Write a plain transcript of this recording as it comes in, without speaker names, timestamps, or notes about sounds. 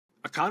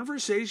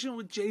conversation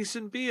with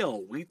Jason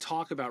Beal. We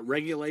talk about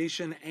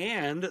regulation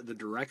and the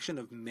direction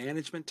of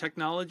management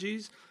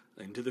technologies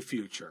into the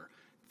future.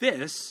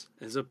 This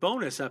is a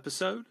bonus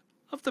episode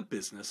of The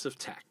Business of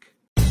Tech.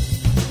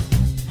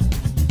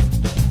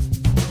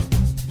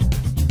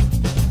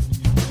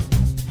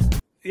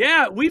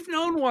 Yeah, we've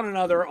known one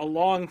another a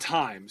long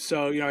time.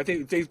 So, I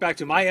think it dates back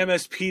to my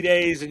MSP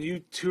days and you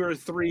 2 or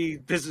 3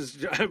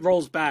 business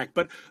roles back.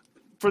 But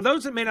for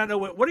those that may not know,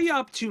 what are you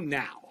up to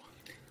now?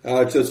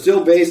 So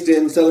still based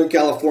in Southern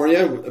California.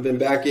 I've been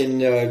back in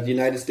the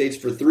United States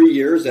for 3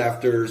 years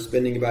after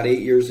spending about 8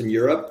 years in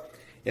Europe.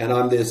 And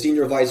I'm the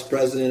Senior Vice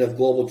President of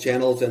Global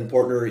Channels and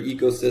Partner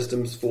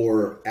Ecosystems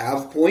for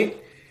AvePoint.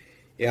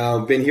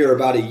 I've been here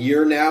about a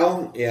year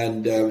now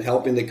and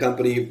helping the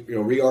company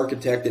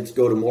re-architect its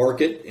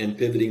go-to-market and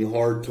pivoting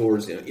hard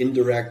towards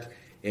indirect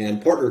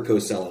and partner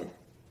co-selling.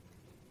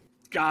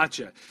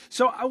 Gotcha.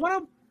 So I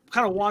want to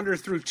kind of wander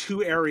through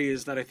 2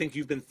 areas that I think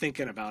you've been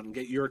thinking about and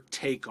get your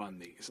take on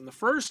these. And the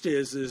first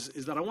is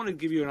that I want to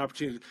give you an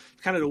opportunity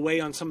kind of to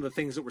weigh on some of the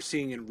things that we're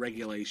seeing in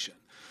regulation.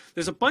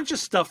 There's a bunch of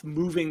stuff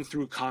moving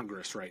through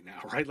Congress right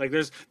now, right? Like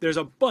there's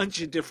a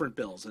bunch of different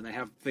bills, and they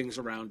have things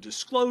around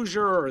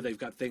disclosure, or they've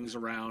got things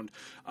around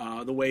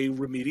the way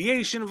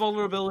remediation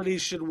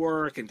vulnerabilities should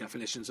work and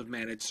definitions of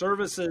managed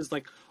services,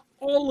 like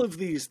all of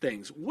these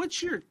things.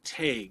 What's your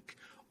take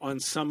on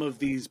some of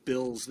these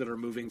bills that are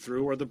moving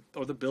through, or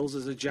the bills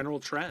as a general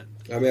trend?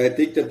 I mean, I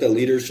think that the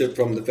leadership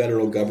from the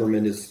federal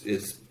government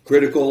is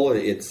critical.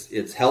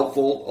 It's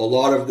helpful. A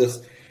lot of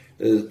this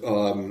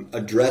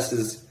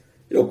addresses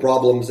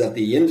problems that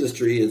the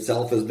industry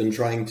itself has been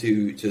trying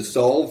to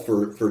solve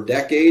for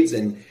decades,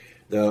 and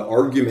the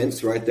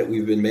arguments, right, that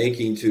we've been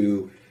making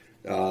to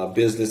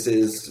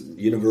businesses,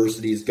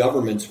 universities,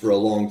 governments for a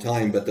long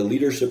time. But the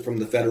leadership from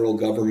the federal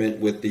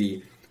government with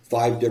the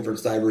 5 different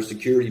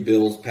cybersecurity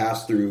bills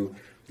passed through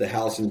the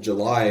House in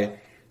July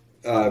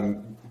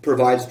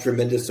provides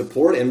tremendous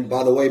support, and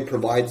by the way,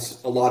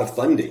 provides a lot of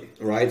funding,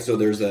 right? So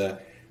there's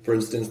for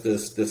instance,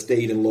 the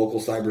State and Local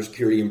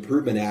Cybersecurity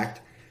Improvement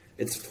Act.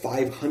 It's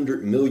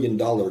 $500 million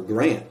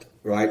grant,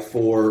 right,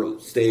 for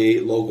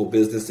state, local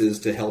businesses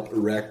to help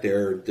erect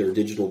their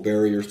digital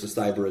barriers to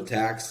cyber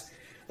attacks.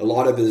 A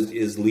lot of it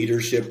is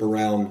leadership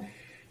around,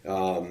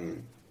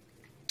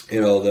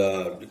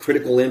 the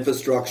critical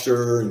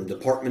infrastructure and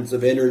departments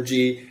of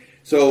energy.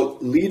 So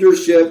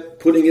leadership,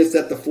 putting us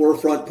at the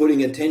forefront,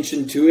 putting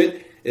attention to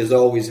it is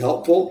always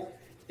helpful.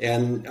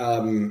 And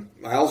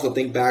I also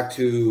think back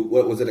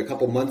to, a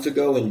couple months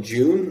ago in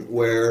June,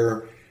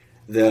 where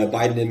the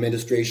Biden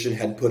administration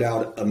had put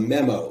out a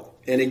memo.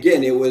 And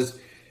again,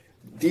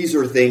 these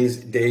are things,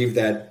 Dave,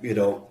 that,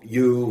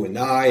 you and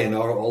I and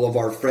all of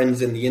our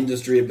friends in the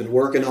industry have been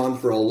working on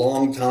for a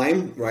long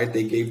time, right?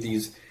 They gave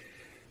these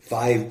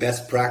 5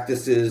 best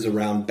practices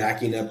around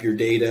backing up your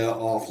data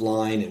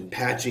offline and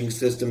patching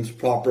systems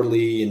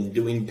properly and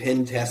doing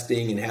pen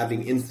testing and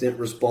having instant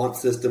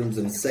response systems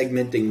and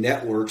segmenting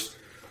networks.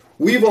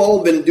 We've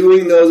all been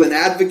doing those and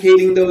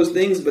advocating those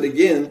things, but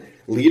again,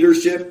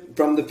 leadership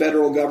from the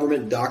federal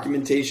government,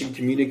 documentation,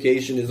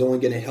 communication is only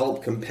going to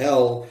help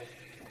compel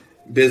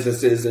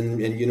businesses and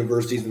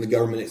universities and the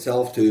government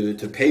itself to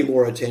pay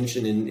more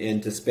attention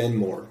and to spend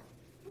more.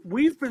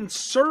 We've been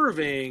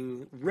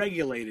serving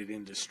regulated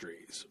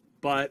industries,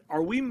 but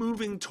are we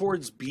moving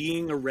towards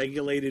being a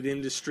regulated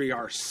industry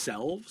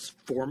ourselves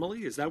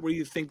formally? Is that where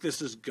you think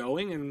this is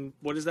going, and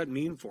what does that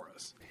mean for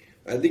us?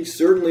 I think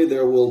certainly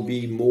there will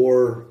be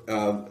more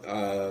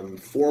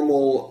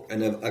formal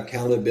and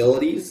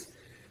accountabilities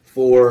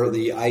for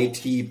the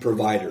IT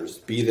providers,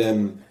 be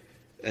them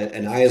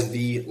an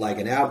ISV like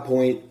an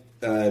AvePoint,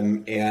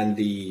 and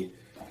the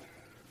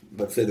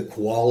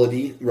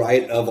quality,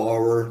 right, of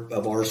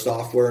our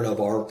software and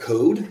of our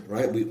code,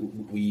 right?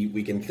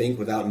 We can think,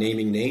 without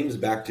naming names,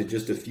 back to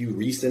just a few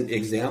recent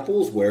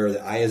examples where the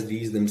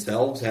ISVs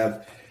themselves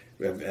have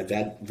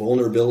had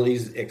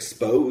vulnerabilities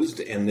exposed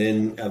and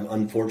then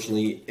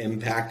unfortunately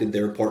impacted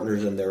their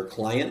partners and their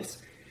clients.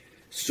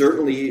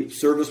 Certainly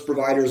service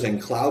providers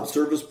and cloud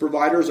service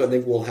providers, I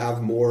think, will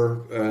have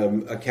more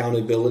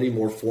accountability,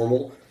 more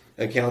formal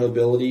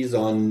accountabilities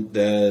on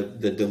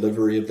the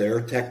delivery of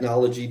their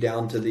technology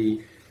down to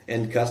the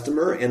end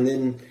customer. And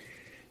then,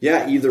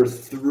 either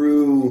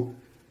through,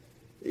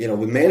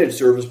 with managed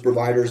service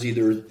providers,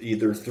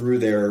 either through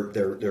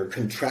their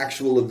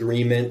contractual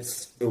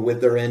agreements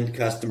with their end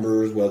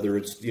customers, whether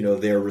it's,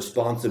 their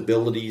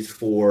responsibilities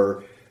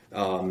for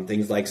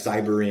things like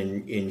cyber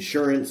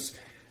insurance,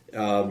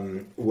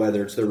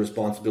 whether it's their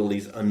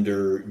responsibilities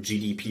under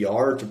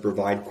GDPR to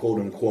provide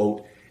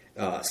quote-unquote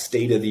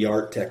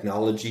state-of-the-art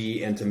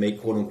technology and to make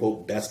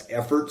quote-unquote best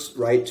efforts,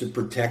 right, to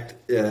protect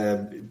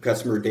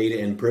customer data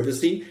and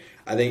privacy.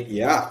 I think,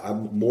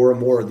 more and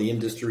more of the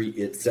industry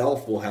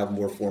itself will have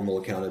more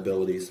formal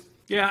accountabilities.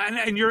 Yeah,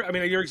 and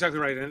you're exactly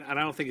right, and I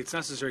don't think it's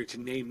necessary to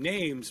name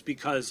names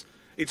because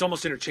it's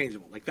almost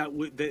interchangeable. Like that,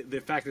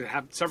 the fact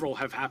that several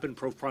have happened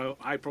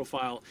high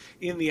profile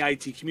in the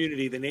IT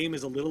community, the name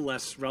is a little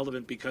less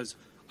relevant because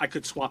I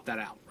could swap that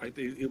out, right?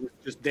 It was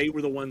just they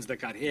were the ones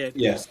that got hit.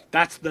 Yes.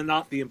 That's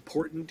not the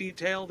important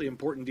detail. The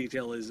important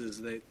detail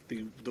is that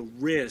the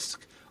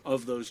risk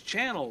of those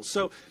channels.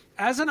 So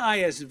as an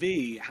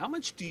ISV, how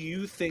much do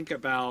you think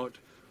about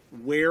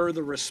where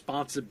the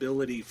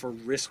responsibility for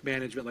risk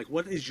management, like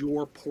what is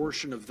your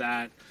portion of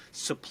that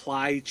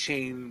supply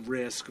chain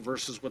risk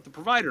versus what the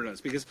provider does?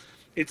 Because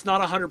it's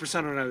not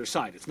 100% on either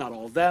side. It's not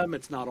all them.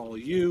 It's not all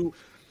you.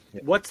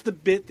 What's the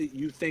bit that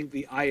you think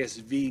the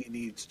ISV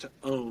needs to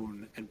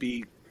own and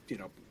be,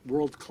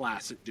 world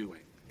class at doing?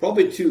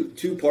 Probably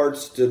two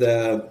parts to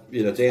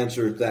to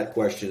answer that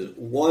question.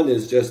 One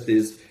is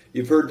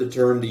you've heard the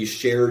term these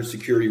shared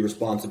security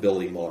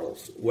responsibility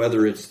models,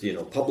 whether it's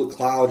public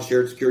cloud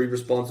shared security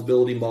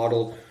responsibility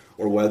model,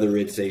 or whether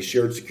it's a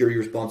shared security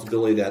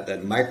responsibility that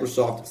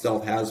Microsoft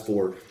itself has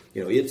for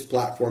its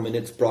platform and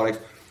its products.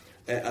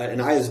 An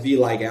ISV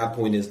like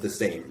AvePoint is the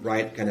same,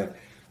 right? Kind of,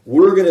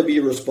 we're going to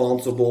be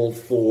responsible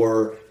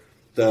for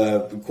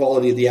the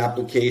quality of the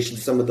application,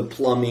 some of the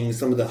plumbing,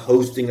 some of the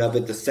hosting of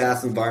it, the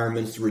SaaS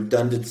environments, the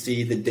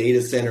redundancy, the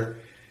data center.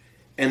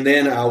 And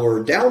then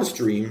our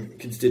downstream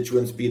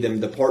constituents, be them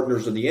the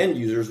partners or the end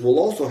users, will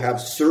also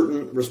have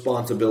certain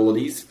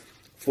responsibilities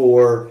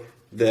for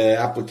the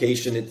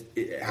application,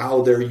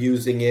 how they're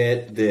using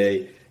it,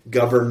 the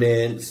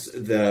governance,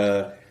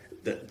 the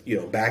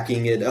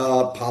backing it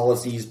up,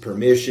 policies,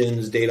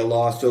 permissions, data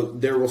loss. So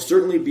there will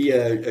certainly be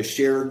a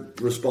shared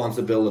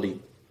responsibility.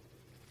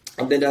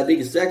 And then I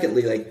think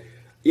secondly, like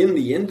in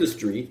the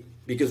industry,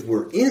 because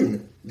we're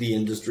in the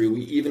industry,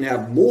 we even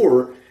have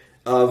more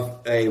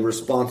of a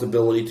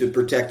responsibility to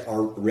protect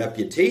our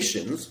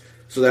reputations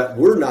so that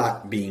we're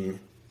not being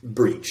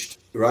breached,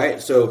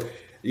 right? So,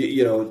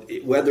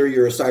 whether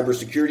you're a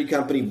cybersecurity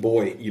company,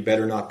 boy, you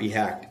better not be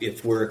hacked.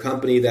 If we're a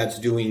company that's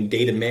doing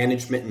data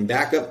management and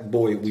backup,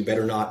 boy, we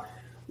better not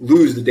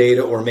lose the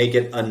data or make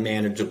it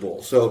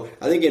unmanageable. So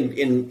I think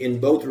in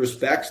both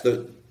respects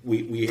that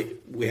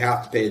we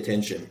have to pay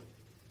attention.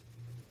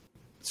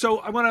 So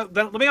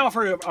let me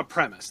offer a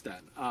premise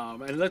then,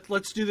 and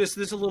let's do this.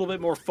 This is a little bit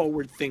more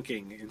forward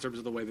thinking in terms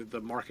of the way that the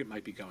market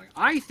might be going.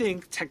 I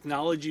think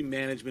technology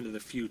management of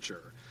the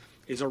future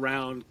is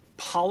around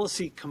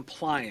policy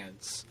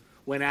compliance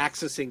when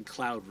accessing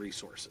cloud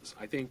resources.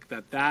 I think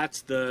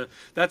that's the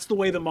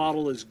way the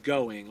model is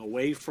going,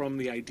 away from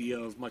the idea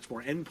of much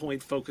more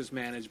endpoint focused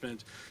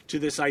management to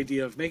this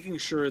idea of making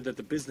sure that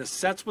the business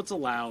sets what's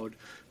allowed,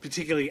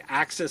 particularly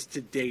access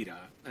to data,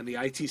 and the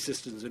IT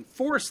systems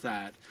enforce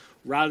that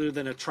rather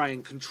than a try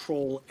and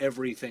control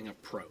everything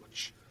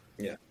approach.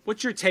 Yeah.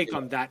 What's your take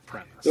on that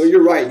premise? So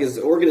you're right, because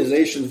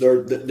organizations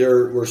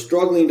we're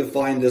struggling to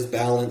find this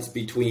balance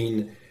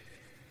between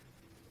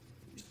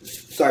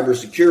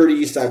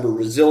cybersecurity, cyber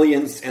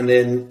resilience, and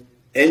then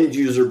end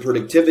user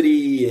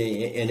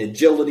productivity and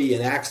agility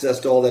and access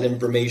to all that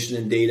information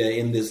and data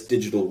in this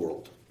digital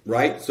world,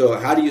 right? So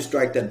how do you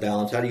strike that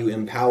balance? How do you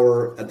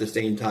empower at the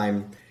same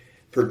time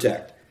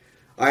protect?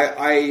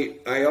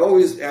 I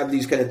always have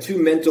these kind of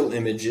two mental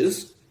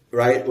images,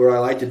 right, where I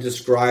like to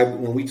describe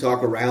when we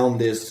talk around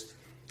this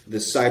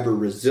cyber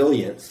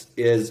resilience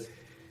is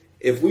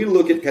if we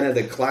look at kind of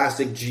the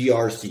classic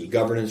GRC,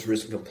 governance,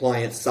 risk, and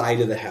compliance side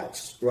of the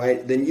house,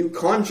 right, then you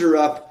conjure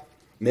up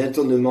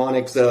mental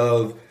mnemonics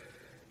of,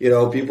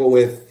 people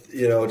with,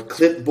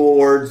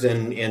 clipboards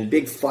and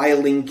big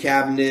filing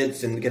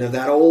cabinets and kind of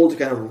that old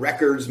kind of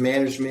records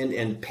management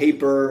and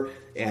paper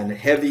and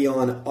heavy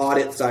on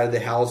audit side of the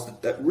house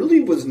that really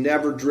was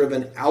never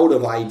driven out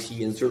of IT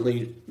and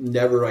certainly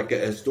never like a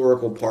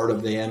historical part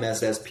of the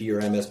MSSP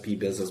or MSP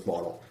business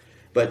model.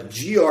 But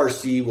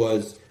GRC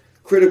was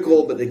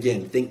critical, but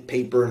again, think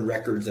paper and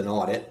records and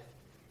audit.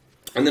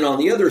 And then on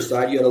the other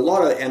side, you had a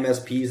lot of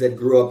MSPs that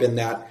grew up in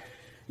that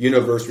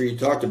universe where you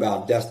talked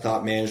about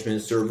desktop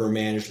management, server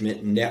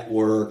management,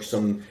 network,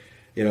 some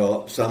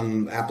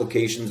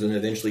applications, and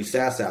eventually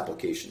SaaS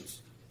applications.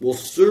 Well,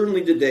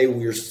 certainly today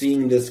we're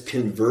seeing this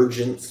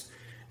convergence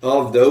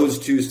of those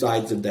two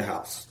sides of the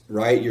house,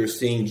 right? You're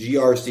seeing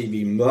GRC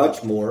be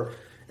much more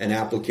an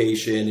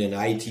application and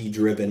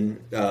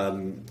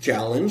IT-driven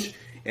challenge,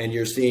 and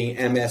you're seeing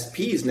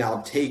MSPs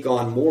now take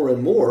on more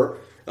and more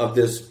of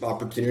this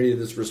opportunity,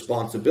 this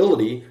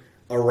responsibility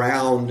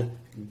around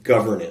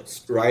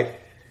governance, right?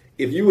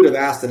 If you would have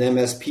asked an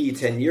MSP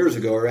 10 years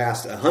ago or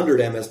asked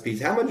 100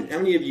 MSPs, how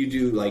many of you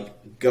do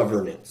like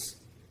governance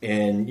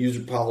and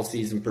user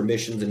policies and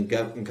permissions and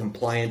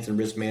compliance and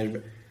risk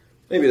management?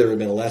 Maybe there would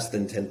have been less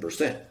than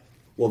 10%.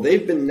 Well,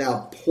 they've been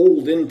now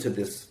pulled into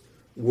this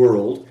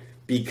world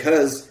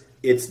because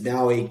it's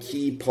now a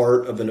key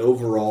part of an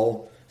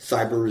overall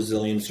cyber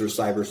resilience or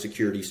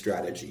cybersecurity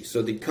strategy.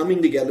 So the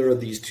coming together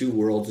of these two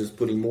worlds is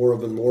putting more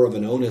of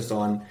an onus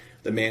on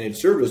the managed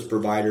service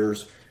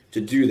providers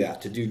to do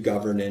that, to do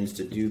governance,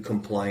 to do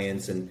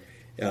compliance, and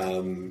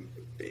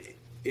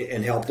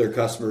help their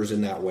customers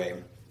in that way.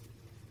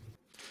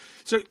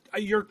 So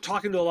you're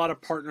talking to a lot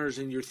of partners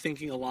and you're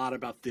thinking a lot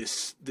about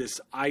this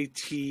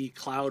IT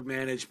cloud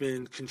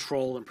management,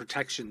 control, and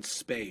protection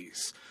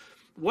space.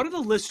 what are the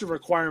list of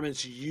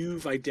requirements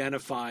you've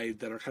identified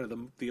that are kind of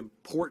the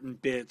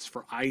important bits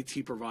for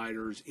IT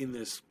providers in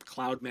this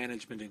cloud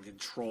management and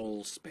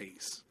control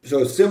space?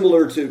 So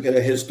similar to kind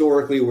of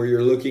historically where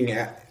you're looking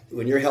at,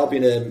 when you're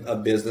helping a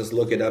business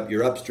look at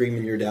your upstream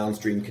and your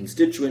downstream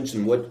constituents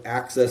and what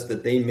access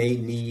that they may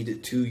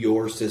need to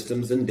your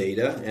systems and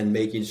data, and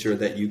making sure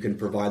that you can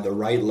provide the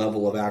right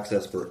level of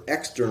access for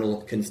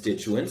external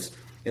constituents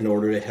in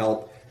order to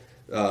help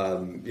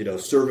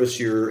service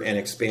and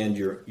expand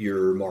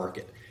your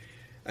market.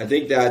 I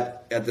think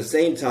that at the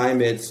same time,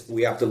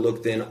 we have to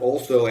look then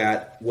also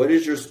at what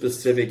is your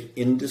specific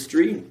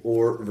industry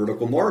or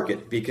vertical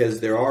market, because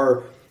there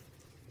are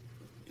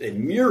a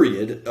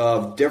myriad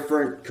of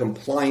different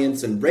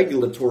compliance and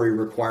regulatory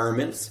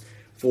requirements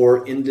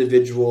for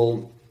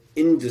individual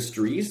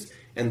industries,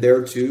 and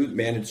there too,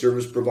 managed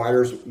service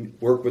providers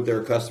work with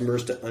their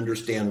customers to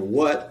understand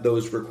what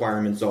those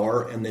requirements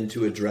are and then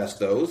to address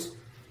those.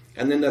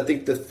 And then I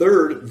think the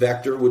third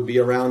vector would be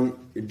around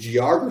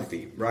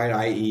geography, right?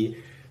 I.e.,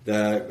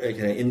 the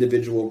kind of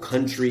individual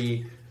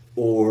country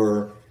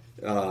or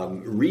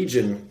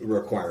region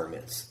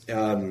requirements.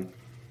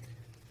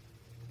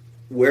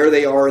 Where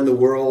they are in the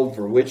world,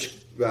 for which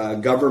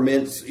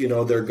governments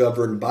they're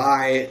governed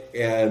by,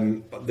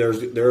 and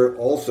there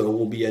also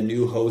will be a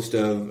new host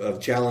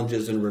of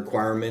challenges and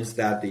requirements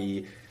that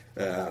the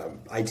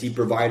IT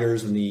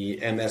providers and the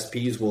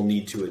MSPs will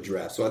need to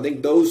address. So I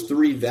think those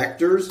three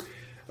vectors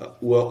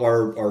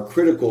are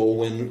critical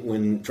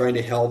when trying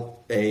to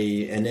help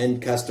an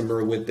end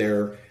customer with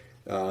their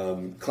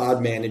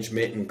cloud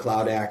management and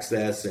cloud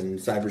access and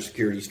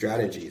cybersecurity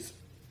strategies.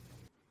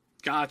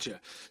 Gotcha.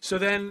 So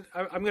then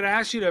I'm going to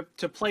ask you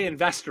to play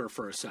investor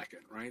for a second,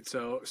 right?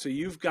 So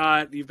you've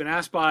been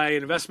asked by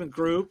an investment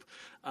group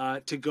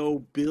to go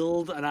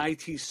build an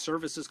IT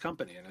services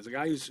company. And as a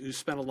guy who's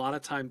spent a lot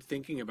of time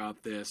thinking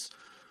about this,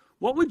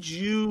 what would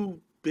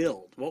you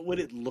build? What would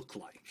it look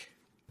like?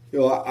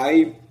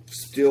 I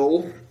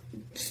still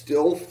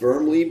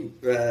firmly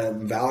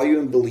value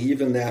and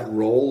believe in that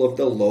role of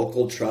the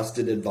local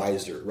trusted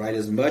advisor, right?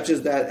 As much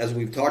as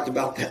we've talked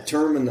about that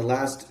term in the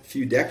last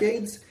few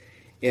decades,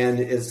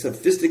 and as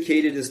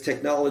sophisticated as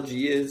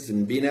technology is,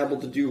 and being able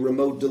to do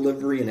remote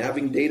delivery and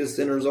having data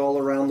centers all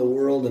around the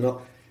world, and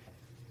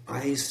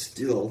I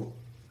still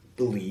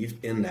believe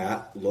in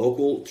that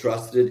local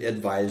trusted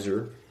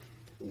advisor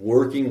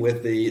working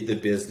with the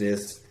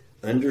business,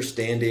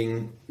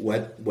 understanding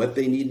what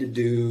they need to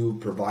do,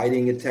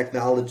 providing a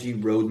technology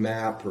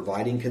roadmap,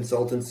 providing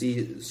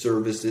consultancy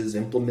services,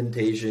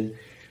 implementation.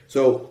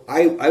 So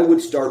I would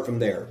start from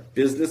there.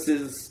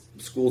 Businesses,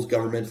 schools,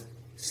 governments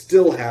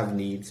still have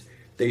needs.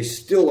 They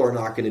still are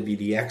not going to be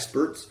the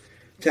experts.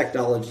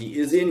 Technology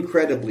is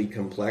incredibly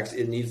complex.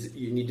 You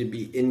need to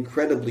be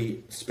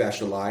incredibly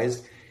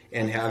specialized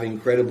and have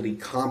incredibly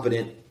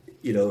competent,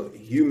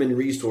 human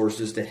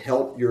resources to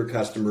help your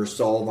customers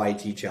solve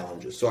IT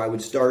challenges. So I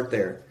would start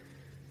there.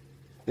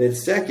 Then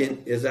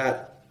second is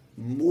that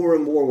more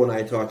and more when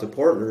I talk to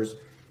partners,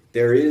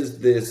 there is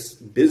this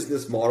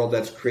business model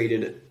that's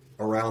created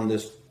around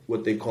this,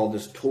 what they call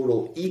this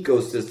total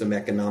ecosystem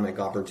economic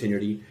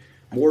opportunity,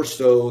 more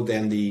so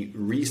than the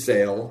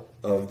resale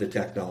of the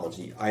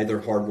technology,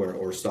 either hardware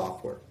or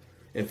software.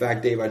 In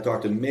fact, Dave, I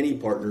talk to many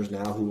partners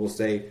now who will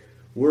say,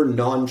 we're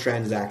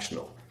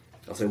non-transactional.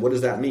 I'll say, what does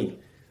that mean?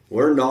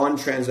 We're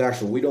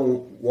non-transactional. We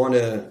don't want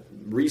to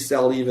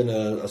resell even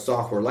a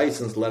software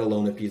license, let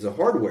alone a piece of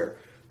hardware.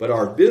 But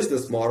our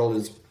business model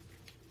is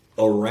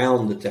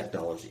around the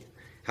technology.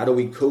 How do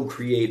we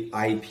co-create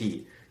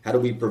IP? How do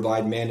we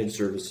provide managed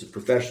services,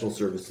 professional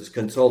services,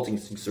 consulting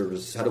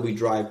services? How do we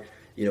drive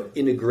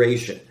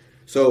integration?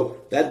 So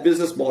that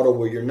business model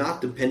where you're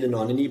not dependent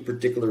on any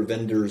particular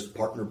vendor's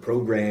partner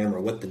program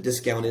or what the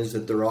discount is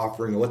that they're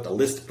offering or what the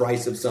list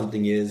price of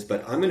something is,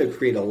 but I'm going to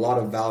create a lot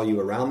of value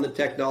around the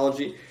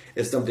technology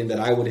is something that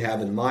I would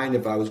have in mind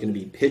if I was going to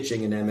be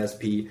pitching an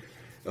MSP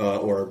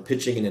or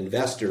pitching an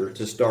investor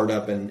to start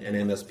up an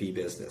MSP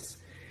business.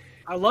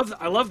 I love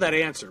that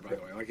answer, by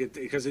the way,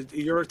 because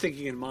your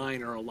thinking and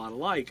mine are a lot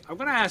alike. I'm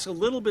going to ask a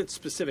little bit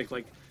specific,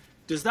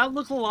 does that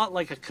look a lot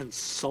like a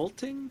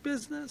consulting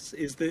business?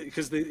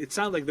 It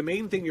sounds like the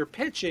main thing you're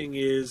pitching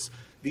is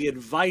the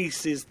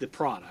advice is the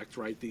product,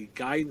 right? The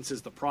guidance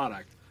is the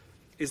product.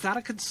 Is that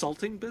a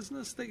consulting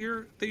business that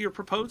you're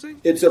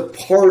proposing? It's a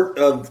part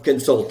of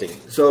consulting.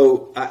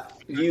 So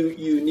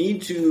you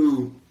need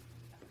to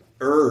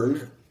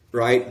earn,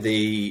 right,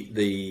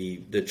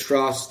 the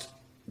trust,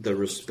 the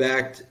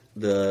respect,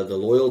 the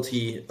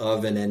loyalty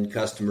of an end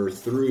customer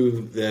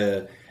through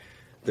the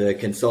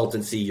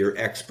consultancy, your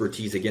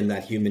expertise, again,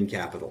 that human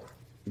capital.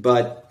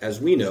 But as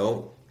we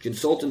know,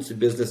 consultancy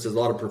businesses, a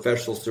lot of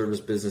professional service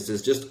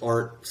businesses just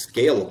aren't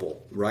scalable,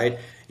 right?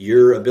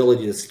 Your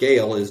ability to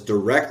scale is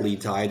directly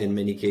tied in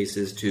many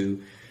cases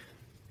to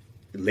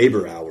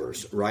labor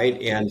hours,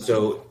 right? And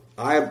so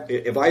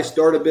if I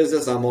start a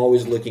business, I'm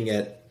always looking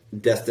at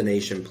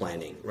destination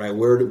planning, right?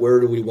 Where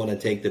do we want to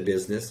take the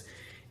business?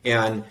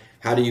 And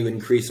how do you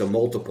increase a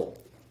multiple?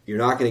 you're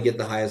not going to get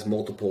the highest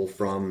multiple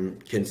from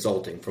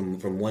consulting,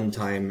 from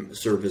one-time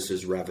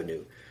services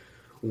revenue.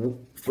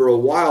 For a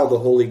while, the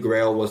holy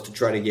grail was to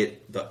try to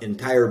get the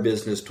entire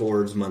business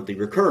towards monthly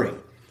recurring.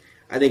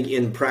 I think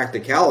in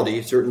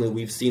practicality, certainly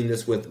we've seen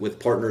this with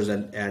partners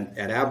at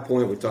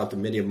AvePoint. We've talked to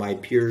many of my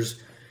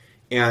peers,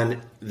 and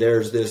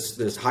there's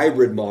this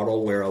hybrid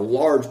model where a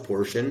large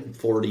portion,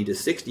 40 to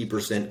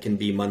 60%, can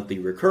be monthly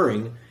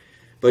recurring,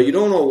 but you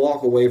don't want to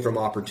walk away from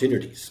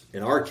opportunities.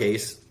 In our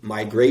case,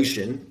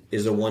 migration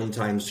is a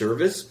one-time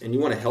service, and you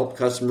want to help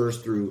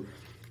customers through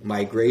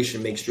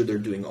migration, make sure they're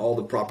doing all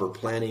the proper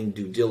planning,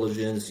 due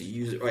diligence,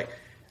 use it right.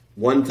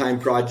 One-time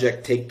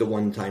project, take the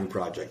one-time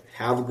project.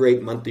 Have a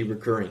great monthly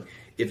recurring.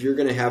 If you're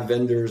going to have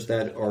vendors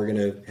that are going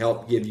to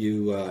help give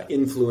you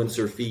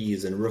influencer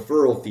fees and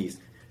referral fees,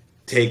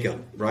 take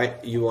them,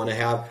 right? You want to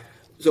have,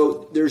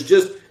 so there's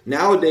just,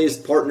 nowadays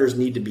partners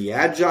need to be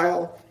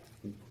agile,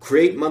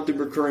 create monthly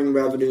recurring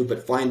revenue,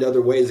 but find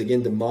other ways,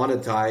 again, to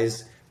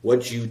monetize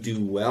what you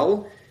do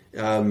well.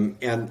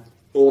 And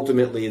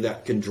ultimately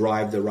that can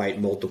drive the right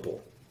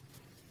multiple.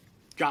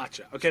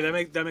 Gotcha. Okay,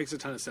 that makes a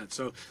ton of sense.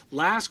 So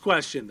last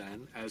question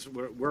then, as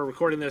we're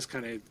recording this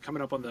kind of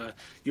coming up on the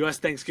U.S.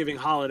 Thanksgiving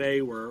holiday,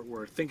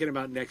 we're thinking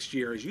about next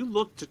year. As you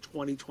look to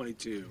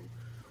 2022,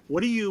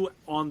 what are you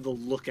on the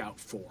lookout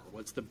for?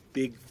 What's the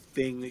big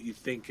thing that you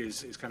think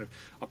is kind of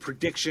a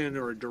prediction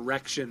or a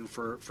direction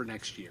for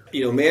next year?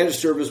 Managed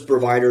service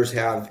providers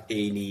have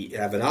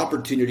an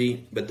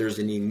opportunity, but there's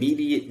an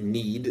immediate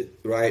need,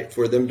 right,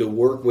 for them to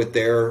work with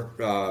their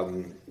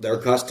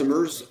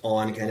customers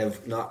on kind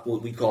of not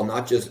what we call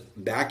not just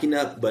backing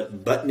up,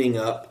 but buttoning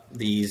up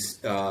these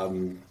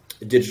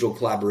digital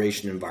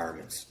collaboration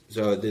environments.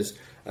 So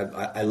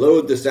I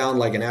loathe to sound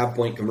like an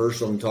AvePoint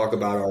commercial and talk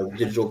about our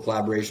digital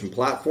collaboration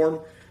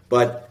platform,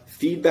 but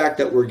feedback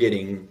that we're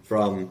getting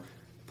from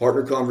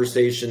partner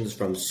conversations,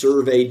 from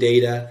survey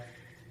data,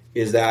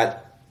 is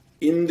that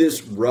in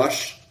this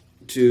rush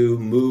to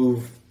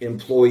move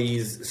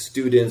employees,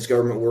 students,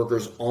 government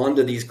workers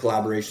onto these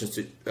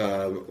collaboration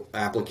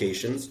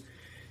applications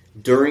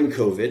during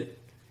COVID,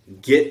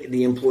 get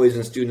the employees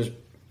and students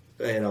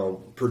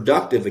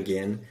productive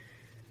again,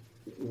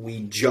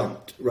 we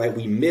jumped, right?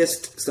 We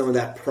missed some of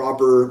that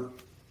proper,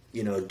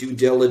 due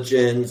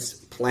diligence,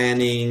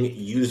 planning,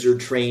 user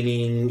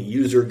training,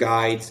 user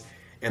guides,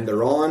 and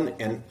they're on,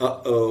 and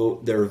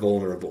they're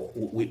vulnerable.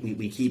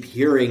 We keep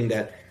hearing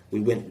that we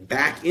went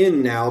back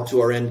in now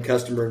to our end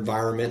customer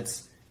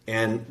environments,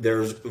 and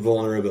there's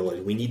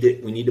vulnerability. We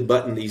need to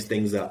button these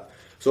things up.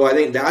 So I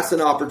think that's an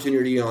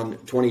opportunity on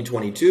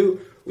 2022.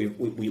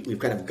 We've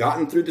kind of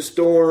gotten through the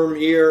storm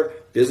here.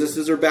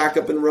 Businesses are back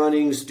up and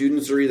running.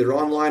 Students are either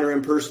online or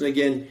in person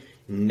again.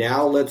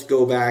 Now let's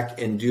go back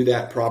and do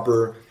that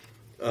proper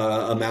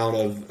amount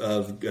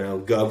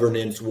of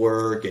governance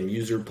work and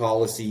user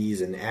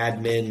policies and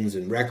admins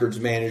and records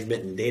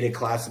management and data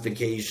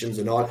classifications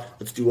and all.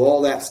 Let's do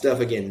all that stuff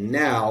again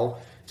now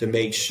to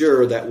make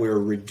sure that we're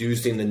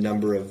reducing the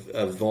number of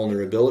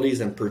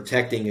vulnerabilities and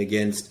protecting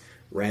against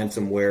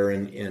ransomware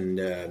and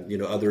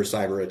other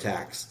cyber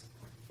attacks.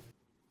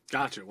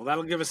 Gotcha. Well,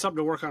 that'll give us something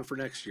to work on for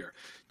next year.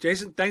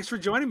 Jason, thanks for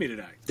joining me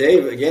today.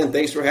 Dave, again,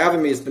 thanks for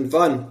having me. It's been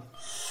fun.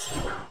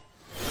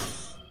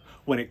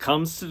 When it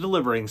comes to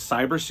delivering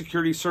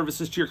cybersecurity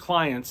services to your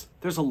clients,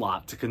 there's a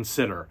lot to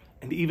consider,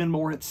 and even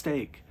more at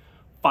stake.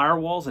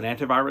 Firewalls and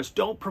antivirus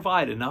don't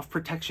provide enough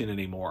protection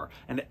anymore,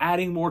 and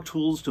adding more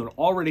tools to an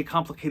already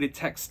complicated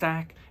tech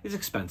stack is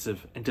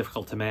expensive and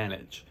difficult to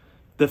manage.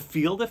 The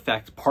Field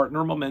Effect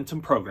Partner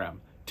Momentum Program,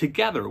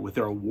 together with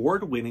their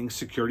award-winning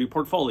security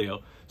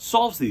portfolio,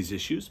 solves these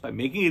issues by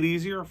making it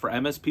easier for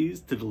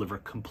MSPs to deliver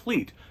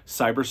complete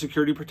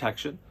cybersecurity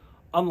protection,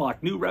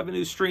 unlock new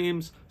revenue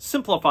streams,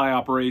 simplify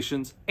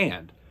operations,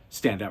 and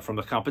stand out from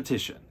the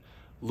competition.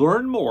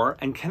 Learn more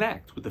and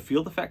connect with the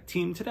Field Effect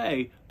team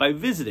today by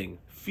visiting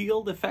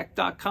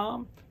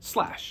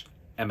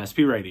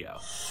fieldeffect.com/MSP Radio.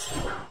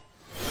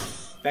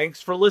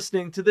 Thanks for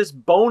listening to this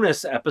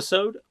bonus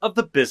episode of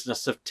The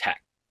Business of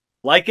Tech.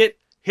 Like it?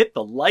 Hit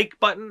the like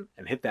button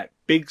and hit that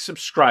big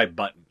subscribe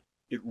button.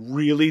 It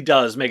really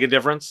does make a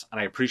difference, and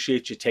I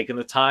appreciate you taking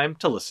the time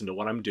to listen to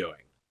what I'm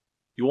doing.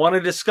 You want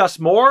to discuss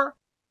more?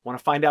 Want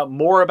to find out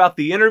more about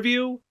the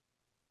interview? Go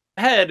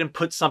ahead and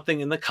put something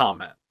in the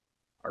comment.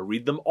 I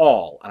read them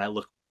all, and I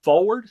look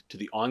forward to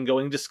the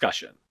ongoing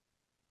discussion.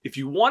 If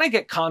you want to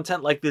get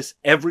content like this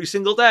every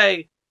single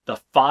day, the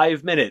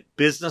 5-Minute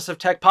Business of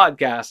Tech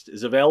podcast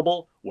is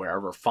available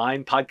wherever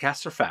fine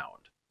podcasts are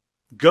found.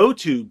 Go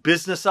to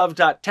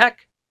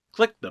businessof.tech,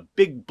 click the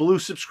big blue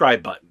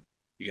subscribe button.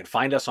 You can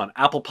find us on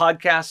Apple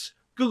Podcasts,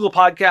 Google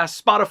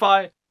Podcasts,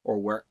 Spotify, or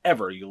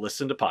wherever you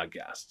listen to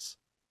podcasts.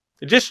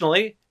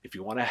 Additionally, if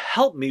you want to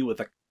help me with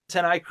the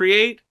content I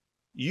create,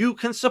 you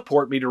can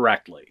support me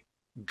directly.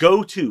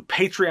 Go to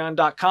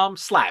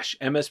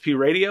patreon.com/MSP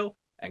Radio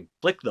and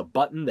click the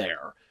button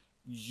there.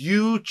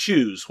 You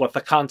choose what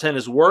the content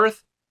is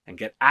worth and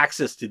get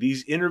access to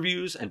these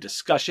interviews and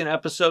discussion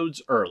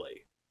episodes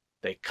early.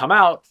 They come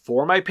out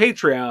for my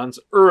Patreons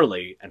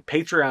early, and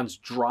Patreons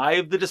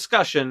drive the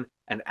discussion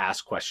and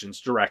ask questions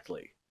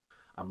directly.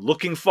 I'm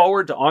looking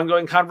forward to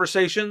ongoing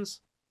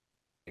conversations.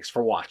 Thanks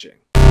for watching.